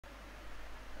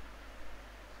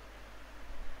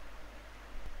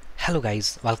Hello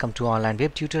guys, welcome to Online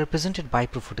Web Tutor presented by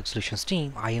Proof Solutions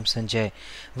team. I am Sanjay.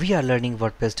 We are learning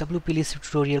WordPress WP list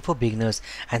tutorial for beginners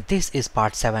and this is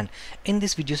part 7. In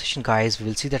this video session guys, we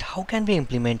will see that how can we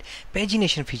implement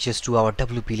pagination features to our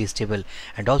WP list table.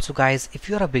 And also guys, if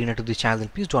you are a beginner to this channel, then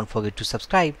please don't forget to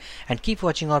subscribe and keep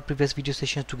watching our previous video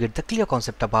sessions to get the clear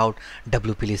concept about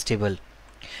WP list table.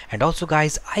 And also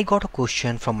guys, I got a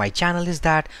question from my channel is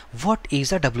that what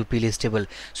is a WP list table?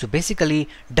 So basically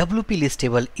WP list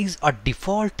table is a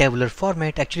default tabular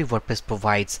format actually WordPress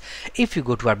provides. If you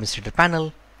go to administrator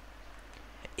panel,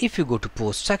 if you go to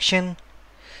post section,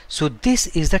 so this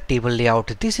is the table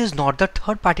layout. This is not the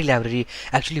third-party library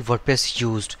actually WordPress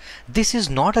used. This is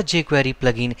not a jQuery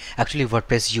plugin actually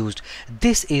WordPress used.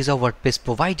 This is a WordPress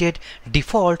provided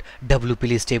default WP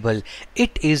list table.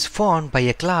 It is formed by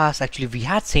a class actually we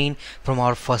had seen from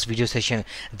our first video session.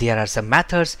 There are some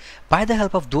methods. By the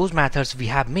help of those methods we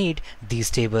have made these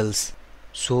tables.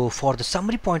 So for the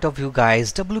summary point of view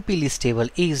guys, WP list table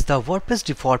is the WordPress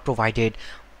default provided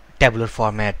tabular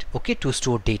format, okay, to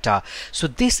store data. So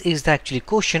this is the actually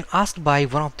question asked by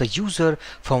one of the user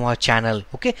from our channel,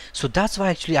 okay, so that's why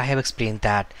actually I have explained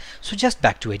that. So just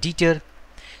back to editor.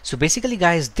 So basically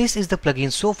guys, this is the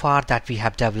plugin so far that we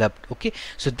have developed, okay,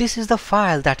 so this is the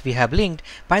file that we have linked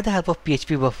by the help of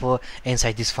PHP buffer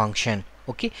inside this function,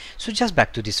 okay. So just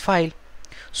back to this file.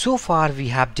 So far we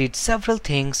have did several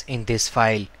things in this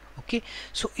file, okay.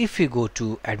 So if we go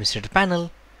to administrator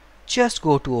panel, just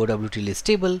go to OWT list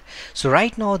table. So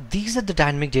right now these are the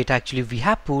dynamic data actually we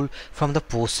have pulled from the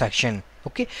post section,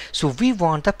 okay. So we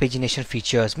want the pagination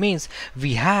features, means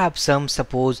we have some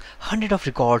suppose 100 of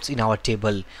records in our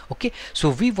table, okay.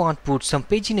 So we want put some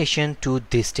pagination to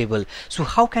this table. So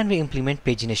how can we implement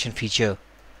pagination feature?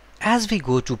 As we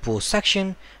go to post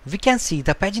section, we can see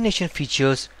the pagination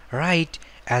features right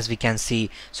as we can see.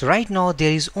 So right now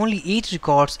there is only 8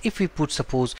 records. If we put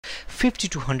suppose 50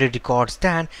 to 100 records,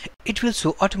 then it will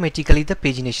show automatically the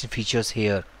pagination features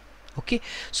here, okay.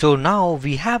 So now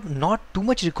we have not too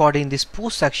much record in this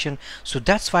post section, so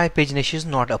that's why pagination is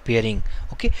not appearing,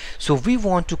 okay. So we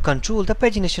want to control the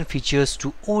pagination features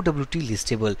to OWT list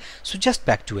table. So just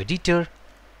back to editor.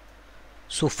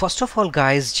 So first of all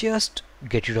guys, just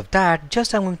get rid of that.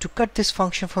 Just I'm going to cut this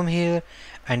function from here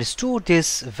and store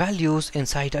this values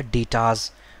inside a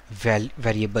data's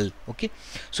variable, okay.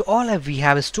 So all we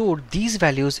have stored these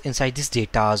values inside this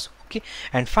data's, okay,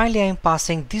 and finally I am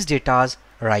passing these data's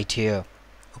right here,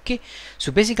 okay.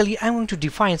 So basically I'm going to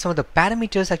define some of the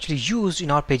parameters actually used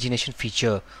in our pagination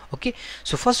feature, okay.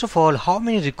 So first of all, how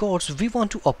many records we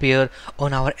want to appear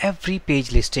on our every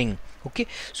page listing, okay.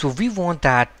 So we want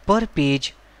that per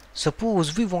page,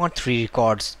 suppose we want 3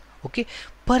 records, okay,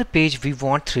 per page we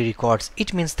want 3 records.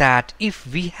 It means that if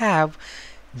we have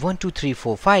 1 2 3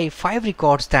 4 5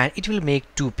 records, then it will make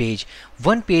 2 page.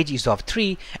 One page is of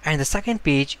 3 and the second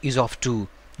page is of 2,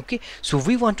 okay. So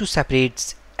we want to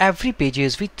separate every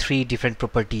pages with 3 different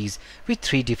properties, with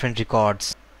 3 different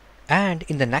records. And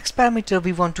in the next parameter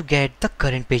we want to get the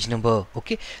current page number,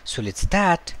 okay. So let's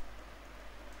that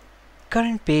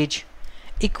current page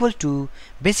equal to,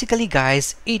 basically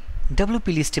guys, it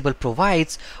WP list table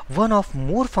provides one of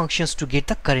more functions to get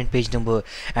the current page number,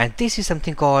 and this is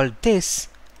something called this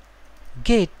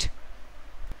get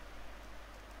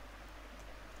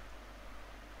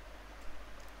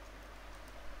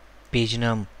page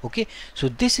num, okay. So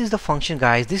this is the function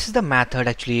guys, this is the method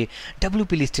actually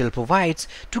WP list table provides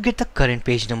to get the current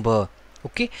page number,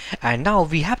 okay. And now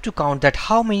we have to count that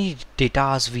how many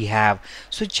datas we have.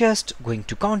 So just going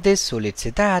to count this. So let's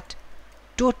say that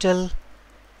total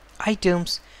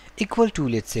items equal to,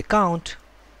 let's say, count,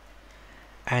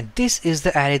 and this is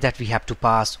the array that we have to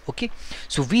pass, okay.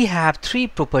 So we have 3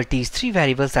 properties, 3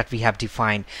 variables that we have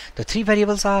defined. The 3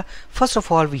 variables are, first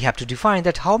of all we have to define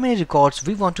that how many records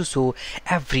we want to show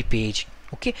every page,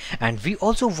 okay, and we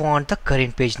also want the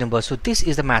current page number. So this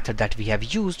is the method that we have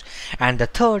used. And the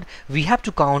third, we have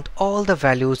to count all the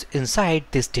values inside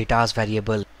this data's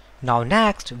variable. Now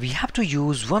next we have to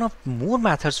use one of more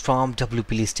methods from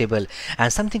WP list table,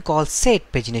 and something called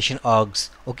set pagination args,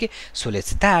 okay. So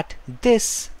let's that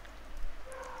this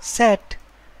set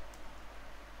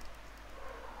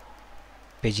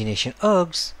pagination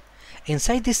args.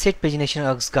 Inside this set pagination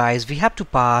args guys, we have to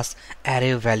pass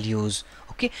array values,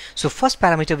 okay. So first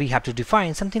parameter we have to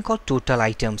define something called total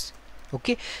items,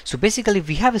 okay. So basically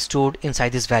we have stored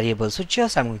inside this variable, so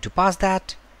just I'm going to pass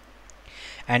that.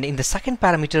 And in the second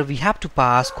parameter we have to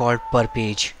pass called per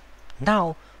page.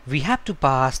 Now we have to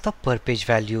pass the per page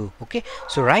value, okay.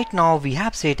 So right now we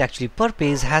have said actually per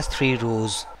page has 3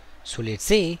 rows. So let's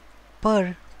say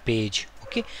per page,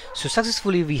 Okay, so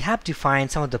successfully we have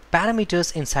defined some of the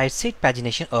parameters inside set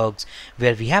pagination args,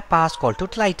 where we have passed called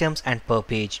total items and per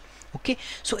page. Okay,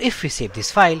 so if we save this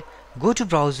file, go to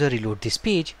browser, reload this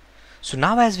page. So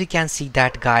now as we can see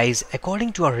that guys,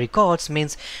 according to our records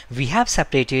means we have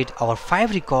separated our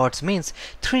 5 records means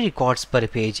 3 records per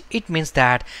page. It means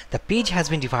that the page has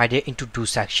been divided into 2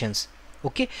 sections.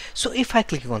 Okay, so if I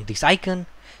click on this icon,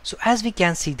 so as we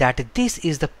can see that this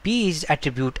is the page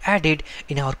attribute added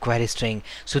in our query string.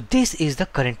 So this is the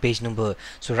current page number.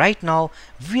 So right now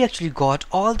we actually got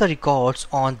all the records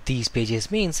on these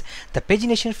pages, means the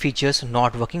pagination features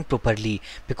not working properly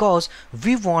because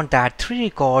we want that 3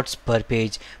 records per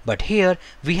page, but here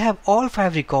we have all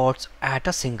 5 records at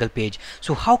a single page.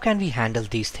 So how can we handle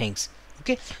these things?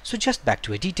 Okay, so just back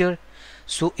to editor.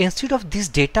 So instead of this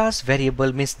data's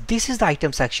variable, means this is the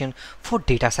item section for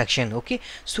data section. Okay,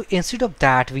 so instead of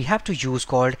that we have to use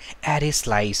called array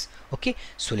slice. Okay,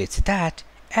 so let's say that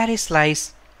array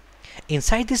slice.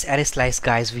 Inside this array slice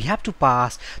guys, we have to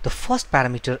pass the first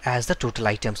parameter as the total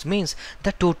items, means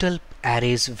the total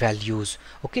arrays values.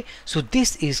 Okay, so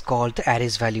this is called the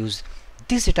arrays values.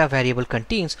 This data variable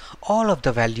contains all of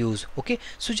the values. Okay,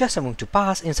 so just I'm going to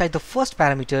pass inside the first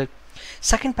parameter.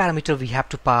 Second parameter we have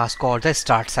to pass called the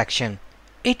start section.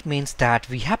 It means that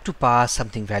we have to pass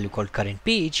something value called current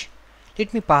page.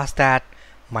 Let me pass that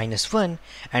 -1,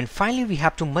 and finally we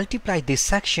have to multiply this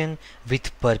section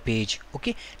with per page.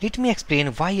 Okay, let me explain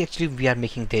why actually we are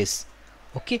making this.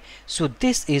 Okay, so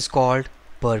this is called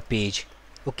per page.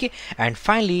 Okay, and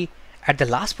finally at the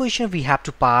last position we have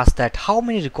to pass that how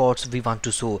many records we want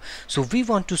to show. So we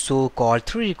want to show called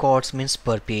 3 records means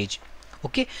per page.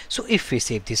 Okay, so if we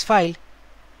save this file,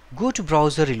 go to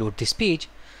browser, reload this page.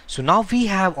 So now we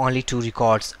have only 2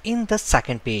 records in the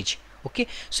second page. Okay,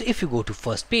 so if you go to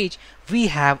first page, we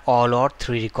have all our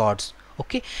 3 records.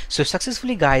 Okay, so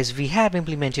successfully guys, we have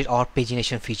implemented our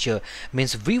pagination feature,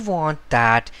 means we want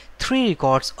that 3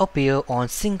 records appear on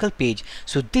single page.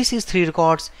 So this is 3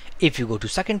 records. If you go to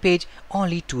second page,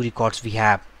 only 2 records we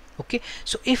have. Okay,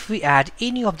 so if we add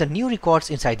any of the new records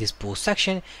inside this post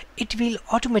section, it will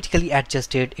automatically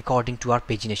adjust it according to our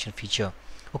pagination feature.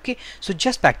 Okay, so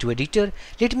just back to editor,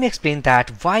 let me explain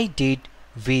that why did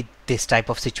we this type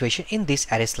of situation in this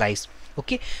array slice.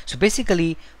 Okay, so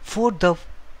basically for the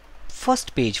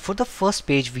first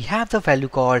page we have the value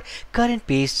called current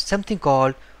page, something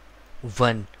called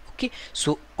 1. Okay,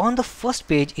 so on the first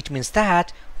page it means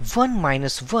that 1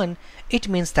 minus 1, it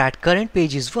means that current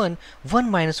page is 1, 1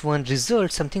 minus 1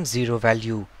 results something 0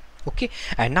 value. Okay,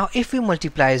 and now if we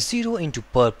multiply 0 into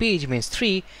per page means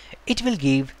 3, it will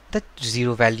give the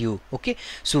 0 value. Okay,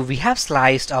 so we have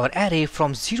sliced our array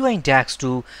from 0 index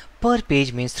to per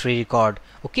page means 3 record.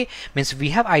 Okay, means we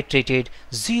have iterated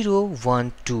 0,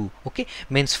 1, 2. Okay,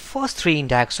 means first 3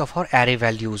 index of our array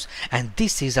values, and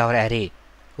this is our array.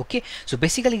 Okay, so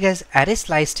basically guys, array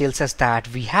slice tells us that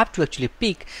we have to actually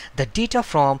pick the data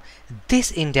from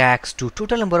this index to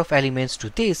total number of elements to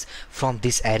this from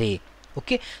this array.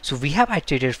 Okay, so we have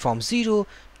iterated from 0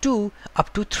 to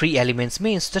up to 3 elements,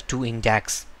 means the 2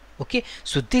 index. Okay,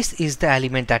 so this is the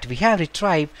element that we have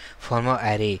retrieved from our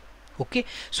array. Okay,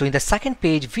 so in the second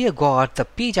page we have got the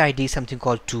page ID something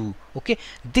called 2. Okay,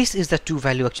 this is the 2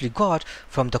 value actually got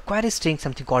from the query string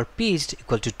something called paged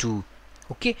equal to 2.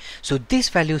 Okay, so this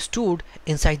value stored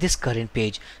inside this current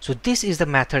page. So this is the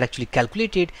method actually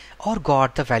calculated or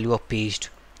got the value of paged.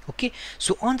 Okay,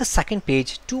 so on the second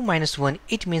page 2 minus 1,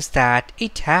 it means that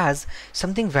it has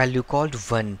something value called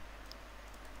 1.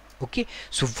 Okay,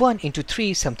 so 1 into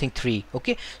 3 is something 3.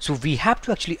 Okay, so we have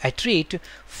to actually iterate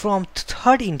from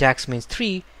third index means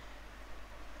 3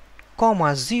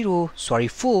 comma 0 sorry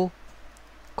 4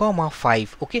 comma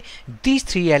 5. Okay, these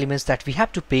 3 elements that we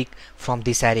have to pick from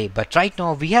this array, but right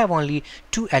now we have only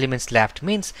 2 elements left,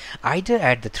 means either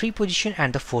at the 3 position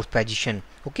and the 4th position.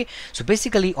 Okay, so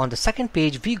basically on the second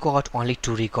page we got only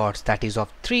 2 records, that is of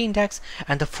 3 index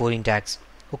and the 4 index.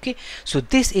 Okay, so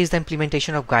this is the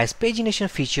implementation of guys pagination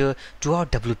feature to our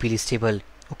WP list table.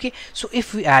 Okay, so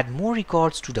if we add more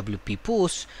records to WP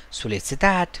post, so let's say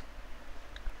that,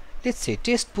 let's say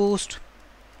test post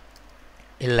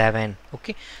 11.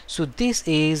 Okay, so this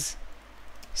is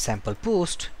sample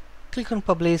post. Click on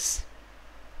publish,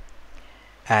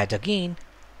 add again,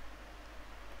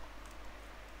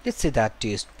 let's say that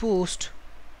test post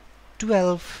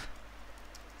 12.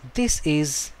 This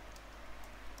is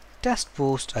test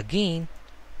post again.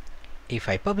 If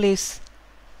I publish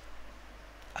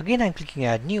again, I'm clicking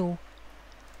add new,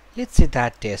 let's say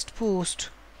that test post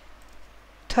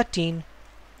 13.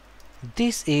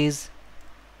 This is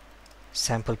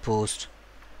sample post.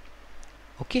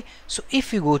 Okay, so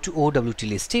if you go to OWT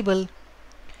list table,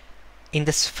 in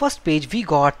this first page we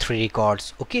got 3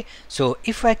 records. Okay, so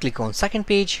if I click on second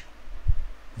page,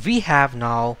 we have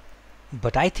now,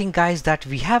 but I think guys that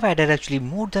we have added actually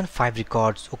more than 5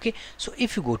 records. Okay, so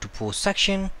if you go to post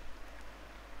section,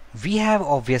 we have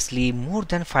obviously more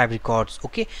than 5 records.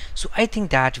 Okay, so I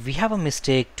think that we have a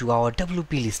mistake to our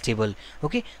WP list table.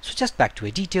 Okay, so just back to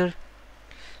editor.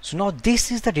 So now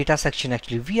this is the data section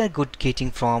actually we are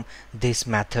getting from this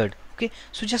method. Okay,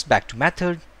 so just back to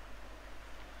method.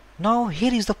 Now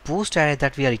here is the post array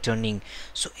that we are returning.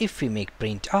 So if we make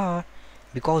print r,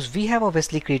 because we have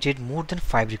obviously created more than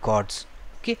 5 records.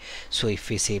 Okay, so if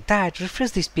we save that,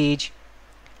 refresh this page,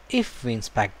 if we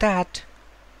inspect that,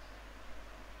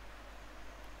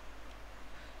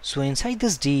 so inside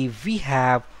this div we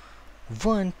have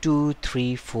 1 2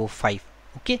 3 4 5.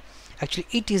 Okay, actually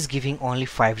it is giving only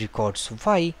 5 records.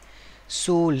 Why?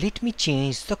 So let me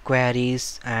change the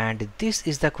queries, and this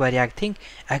is the query I think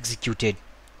executed.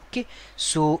 Okay,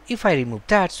 so if I remove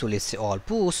that, so let's say all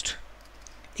post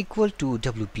equal to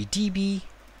wpdb,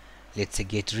 let's say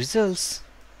get results.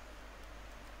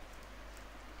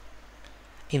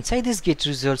 Inside this get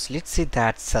results, let's say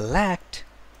that select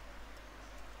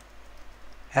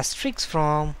asterisk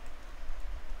from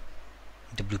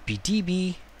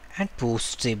wpdb and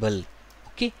post table.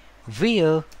 Okay,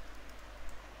 where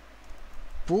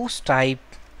post type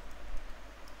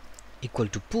equal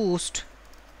to post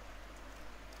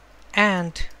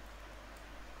and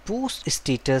post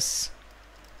status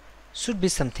should be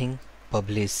something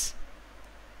publish.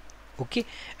 Okay,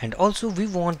 and also we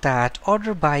want that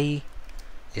order by,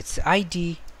 let's say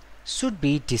ID, should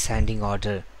be descending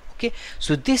order. Okay,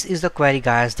 so this is the query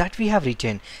guys that we have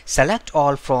written. Select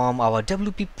all from our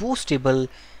WP post table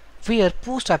where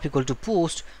post type equal to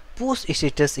post, post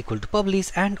status equal to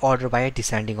publish, and order by a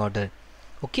descending order.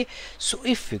 Okay, so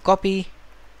if we copy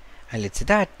and let's say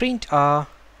that print r,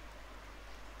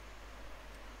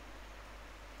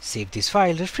 save this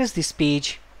file, refresh this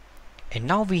page, and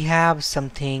now we have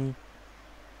something.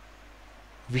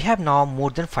 We have now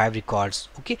more than 5 records.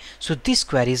 Okay, so this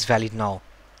query is valid now.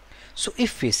 So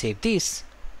if we save this,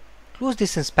 close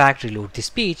this, inspect, reload this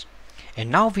page,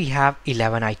 and now we have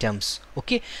 11 items.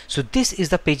 Okay, so this is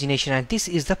the pagination and this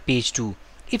is the page 2.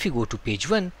 If you go to page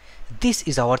 1, this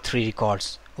is our 3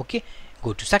 records. Okay,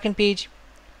 go to second page,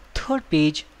 third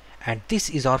page, and this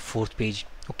is our fourth page.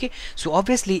 Okay, so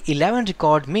obviously 11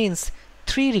 record means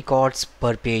 3 records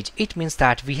per page. It means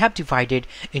that we have divided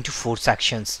into 4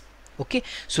 sections. Okay,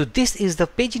 so this is the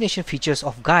pagination features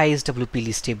of guys WP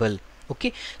list table.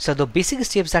 Okay, so the basic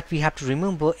steps that we have to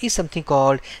remember is something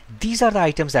called, these are the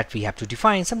items that we have to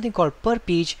define, something called per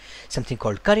page, something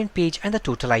called current page, and the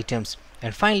total items.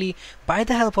 And finally, by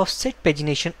the help of set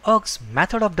pagination args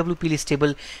method of WP list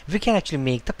table, we can actually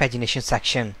make the pagination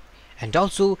section. And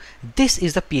also this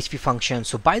is the PHP function.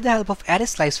 So by the help of array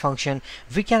slice function,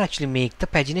 we can actually make the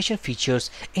pagination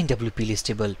features in WP list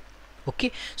table.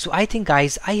 Okay, so I think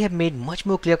guys I have made much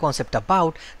more clear concept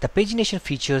about the pagination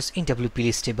features in WP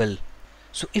list table.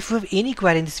 So if you have any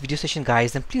query in this video session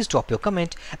guys, then please drop your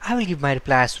comment. I will give my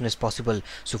reply as soon as possible.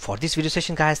 So for this video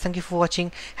session guys, thank you for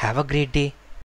watching. Have a great day.